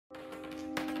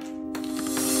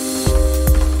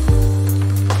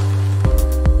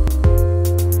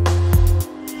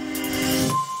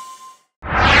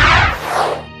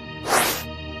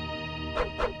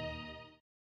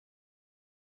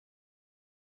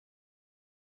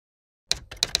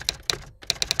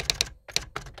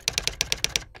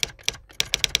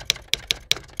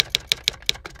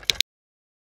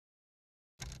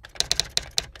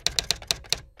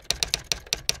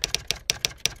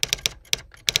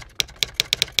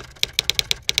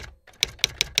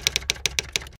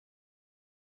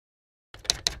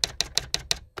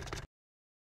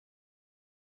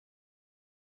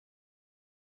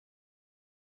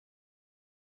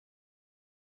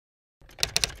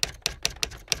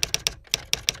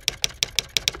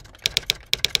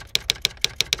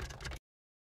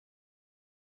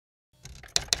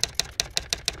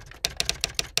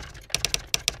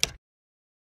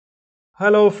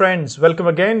Hello, friends. Welcome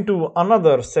again to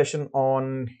another session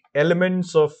on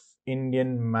elements of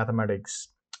Indian mathematics.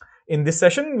 In this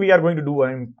session, we are going to do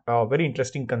a very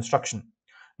interesting construction.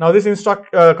 Now, this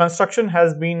construction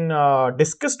has been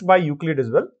discussed by Euclid as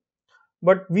well,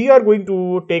 but we are going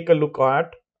to take a look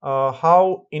at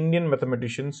how Indian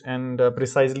mathematicians and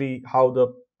precisely how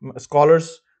the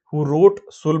scholars who wrote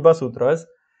Sulba Sutras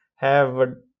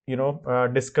have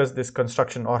discussed this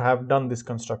construction or have done this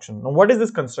construction. Now, what is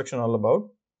this construction all about?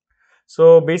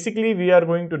 So basically, we are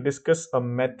going to discuss a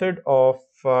method of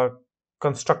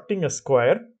constructing a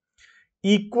square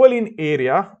equal in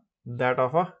area that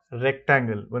of a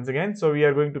rectangle. Once again, so we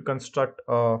are going to construct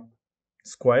a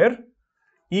square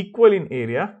equal in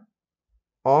area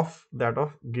of that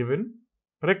of given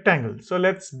rectangle. So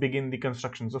let's begin the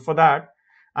construction. So for that,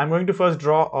 I'm going to first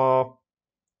draw a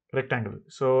rectangle.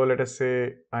 So let us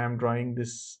say I am drawing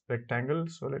this rectangle.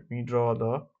 So let me draw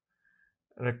the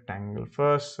rectangle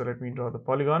first. So let me draw the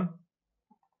polygon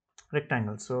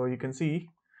rectangle. So you can see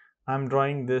I'm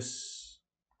drawing this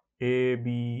A,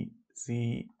 B,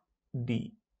 C,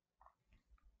 D.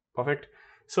 Perfect.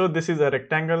 So this is a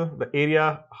rectangle. The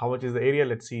area, how much is the area?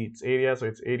 Let's see its area. So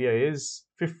its area is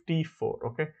 54.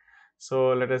 Okay.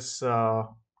 So let us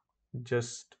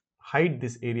just hide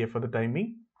this area for the time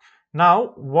being. Now,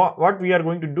 what we are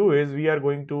going to do is we are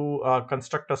going to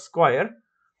construct a square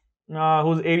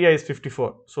whose area is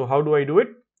 54. So how do I do it?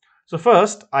 So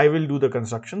first I will do the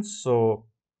constructions. So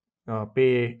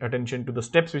pay attention to the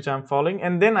steps which I'm following,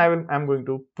 and then I'm going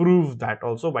to prove that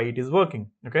also why it is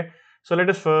working. Okay, so let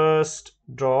us first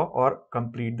draw or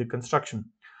complete the construction.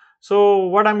 So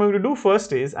what I'm going to do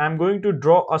first is I'm going to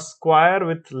draw a square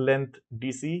with length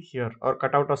DC here, or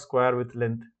cut out a square with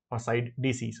length or side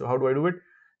DC. So how do I do it?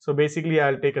 So basically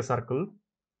I'll take a circle,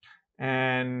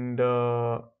 and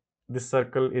this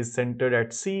circle is centered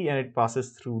at C and it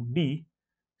passes through D.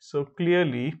 So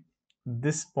clearly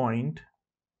this point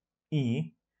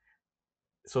E,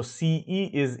 so CE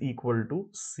is equal to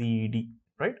CD,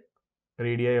 right?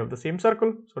 Radii of the same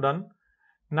circle. So done.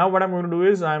 Now what I'm going to do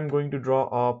is I'm going to draw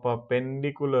a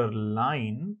perpendicular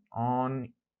line on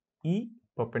E,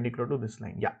 perpendicular to this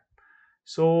line. Yeah.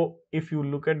 So if you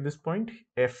look at this point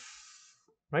F,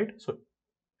 right? So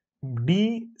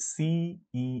DCEF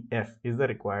is the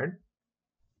required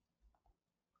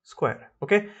square.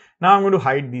 Okay. Now I'm going to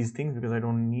hide these things because I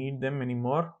don't need them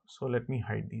anymore. So let me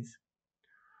hide these.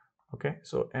 Okay,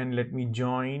 so and let me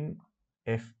join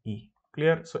FE.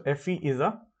 Clear? So FE is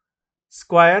a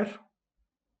square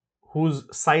whose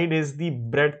side is the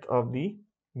breadth of the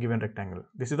given rectangle.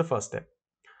 This is the first step.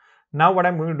 Now what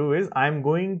I'm going to do is I'm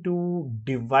going to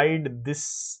divide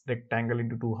this rectangle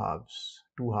into two halves,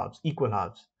 equal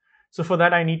halves. So for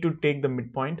that I need to take the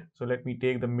midpoint. So let me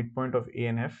take the midpoint of A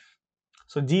and F.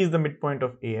 So G is the midpoint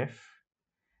of AF.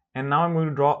 And now I'm going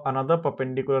to draw another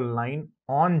perpendicular line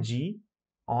on G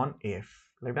on AF,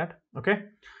 like that. Okay,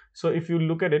 so if you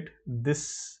look at it,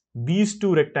 these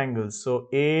two rectangles, so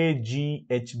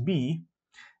AGHB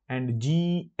and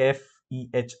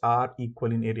GFEH are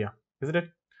equal in area, isn't it?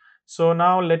 So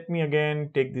now let me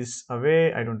again take this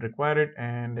away, I don't require it,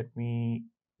 and let me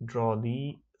draw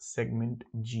the segment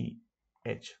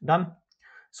GH. Done.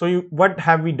 So what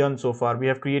have we done so far? We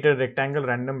have created a rectangle,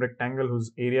 random rectangle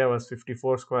whose area was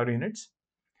 54 square units.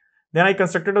 Then I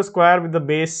constructed a square with the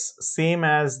base same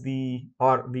as the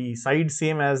side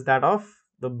same as that of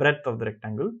the breadth of the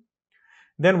rectangle.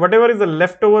 Then whatever is the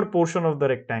leftover portion of the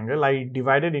rectangle, I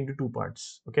divided into two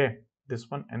parts. Okay,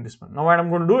 this one and this one. Now what I'm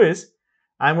going to do is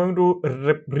I'm going to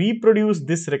reproduce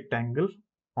this rectangle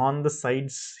on the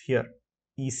sides here,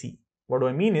 EC. What do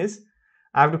I mean is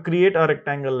I have to create a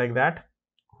rectangle like that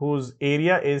whose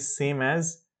area is same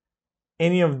as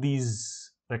any of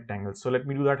these rectangles. So let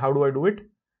me do that. How do I do it?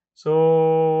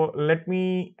 So let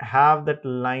me have that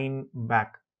line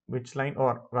back. Which line?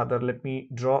 Or rather, let me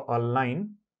draw a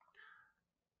line.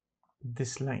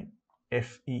 This line,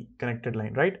 FE, connected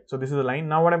line, right? So this is the line.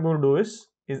 Now what I'm going to do is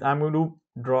I'm going to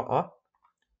draw a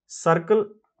circle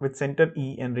with center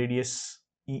E and radius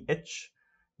EH.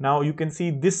 Now you can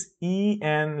see this E,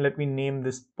 and let me name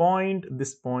this point.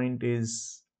 This point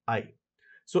is I.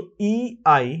 So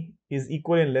EI is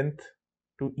equal in length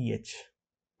to EH,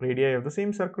 radii of the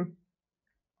same circle.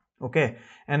 Okay,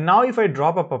 and now if I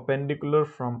drop a perpendicular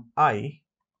from I,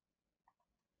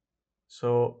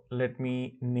 so let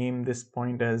me name this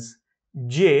point as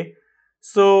J.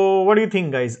 So what do you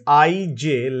think, guys?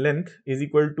 IJ length is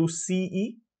equal to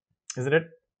CE, isn't it?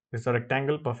 It's a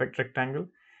rectangle, perfect rectangle,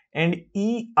 and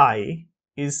EI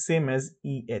is same as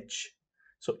EH.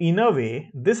 So in a way,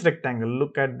 this rectangle,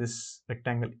 look at this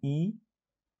rectangle, E,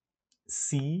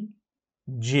 C,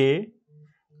 J,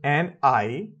 and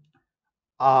I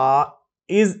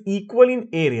is equal in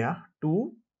area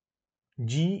to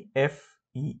GFEH.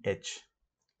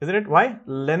 Isn't it? Why?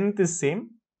 Length is same.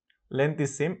 Length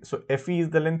is same. So FE is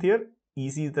the length here,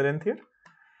 EC is the length here,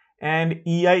 and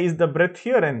EI is the breadth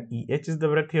here, and EH is the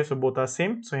breadth here. So both are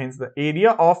same. So hence the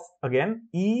area of again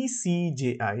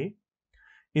ECJI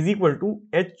is equal to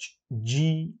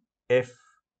HGFE.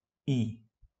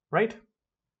 Right?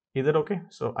 Is that okay?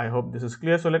 So I hope this is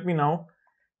clear. So let me now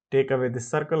take away this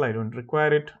circle. I don't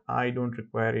require it. I don't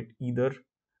require it either.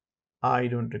 I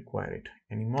don't require it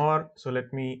anymore. So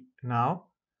let me now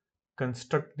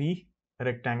construct the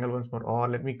rectangle once more, or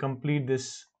let me complete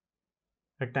this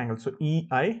rectangle. So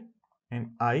EI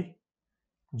and I,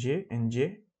 J and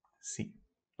J, C.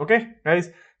 Okay,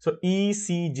 guys. So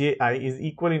ECJI is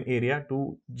equal in area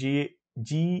to GFEH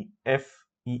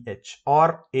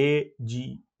or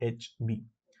AGHB.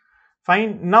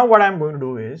 Fine. Now what I'm going to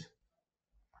do is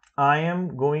I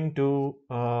am going to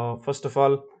first of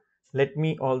all, let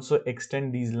me also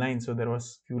extend these lines. So there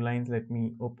was few lines, let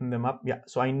me open them up. Yeah,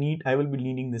 so I will be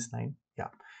needing this line. Yeah,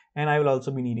 and I will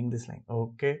also be needing this line.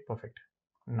 Okay, perfect.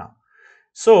 Now,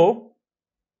 so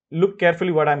look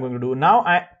carefully what I'm going to do. Now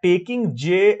I taking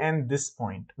J and this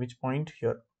point, which point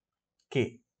here?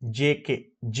 K,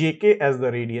 JK as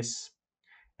the radius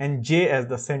and J as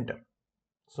the center.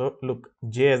 So look,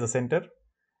 J as the center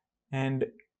and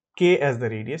K as the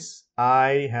radius.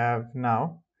 I have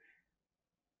now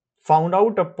found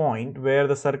out a point where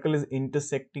the circle is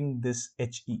intersecting this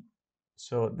HE.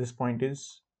 So this point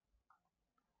is,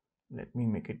 let me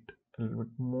make it a little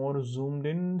bit more zoomed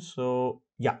in. So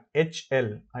yeah,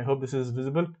 HL. I hope this is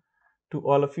visible to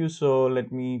all of you. So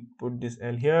let me put this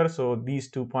L here. So these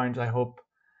 2 points, I hope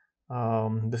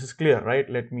this is clear, right?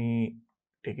 Let me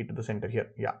take it to the center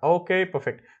here. Yeah, okay,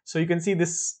 perfect. So you can see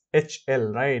this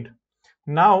HL, right?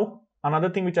 Now another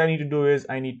thing which I need to do is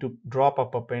I need to drop a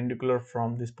perpendicular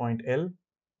from this point L,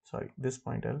 this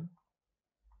point L,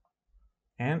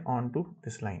 and onto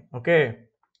this line. Okay,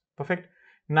 perfect.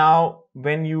 Now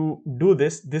when you do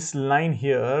this, this line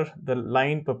here, the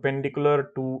line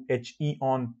perpendicular to HE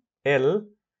on L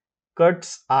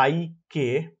cuts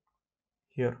IK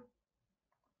here.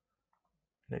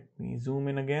 Let me zoom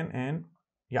in again, and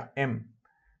yeah, M.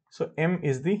 So M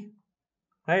is the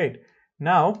right.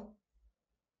 Now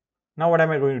what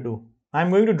am I going to do? I'm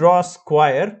going to draw a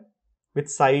square with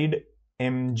side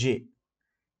MJ.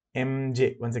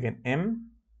 MJ, once again,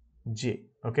 MJ.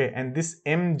 Okay, and this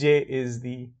MJ is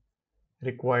the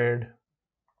required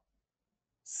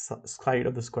side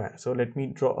of the square. So let me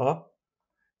draw a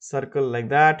circle like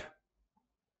that.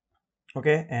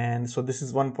 Okay, and so this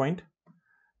is one point.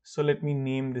 So let me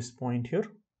name this point here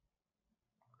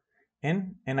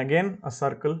N, and again a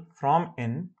circle from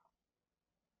N,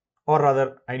 or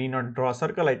rather I need not draw a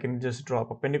circle, I can just draw a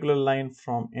perpendicular line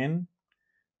from N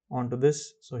onto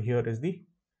this. So here is the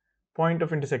point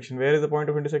of intersection. Where is the point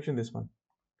of intersection? This one,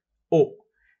 O.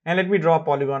 And let me draw a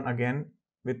polygon again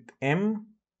with M,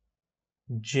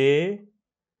 J,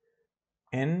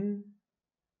 N,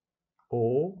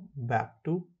 O, back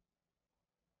to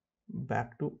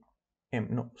M.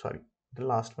 No, sorry, the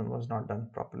last one was not done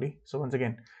properly. So once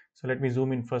again, so let me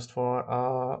zoom in first for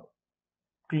a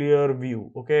clear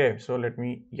view. Okay, so let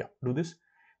me do this.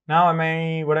 Now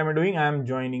what am I doing? I am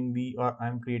joining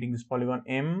I'm creating this polygon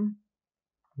M,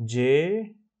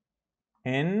 J,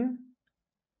 N,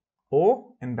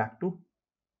 O, and back to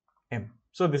M.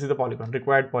 So this is the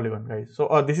required polygon, guys.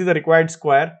 So this is the required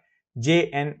square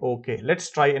JNOK. Let's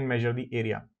try and measure the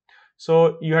area.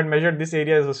 So you had measured this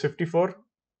area is 54.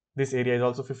 This area is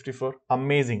also 54.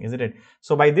 Amazing, isn't it?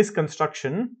 So by this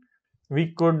construction,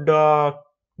 we could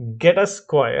get a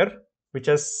square which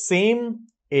has same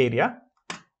area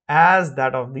as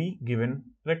that of the given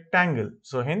rectangle.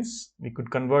 So hence we could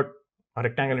convert a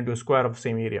rectangle into a square of the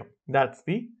same area. That's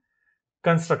the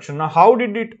construction. Now how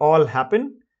did it all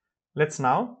happen? Let's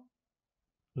now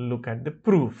look at the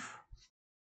proof.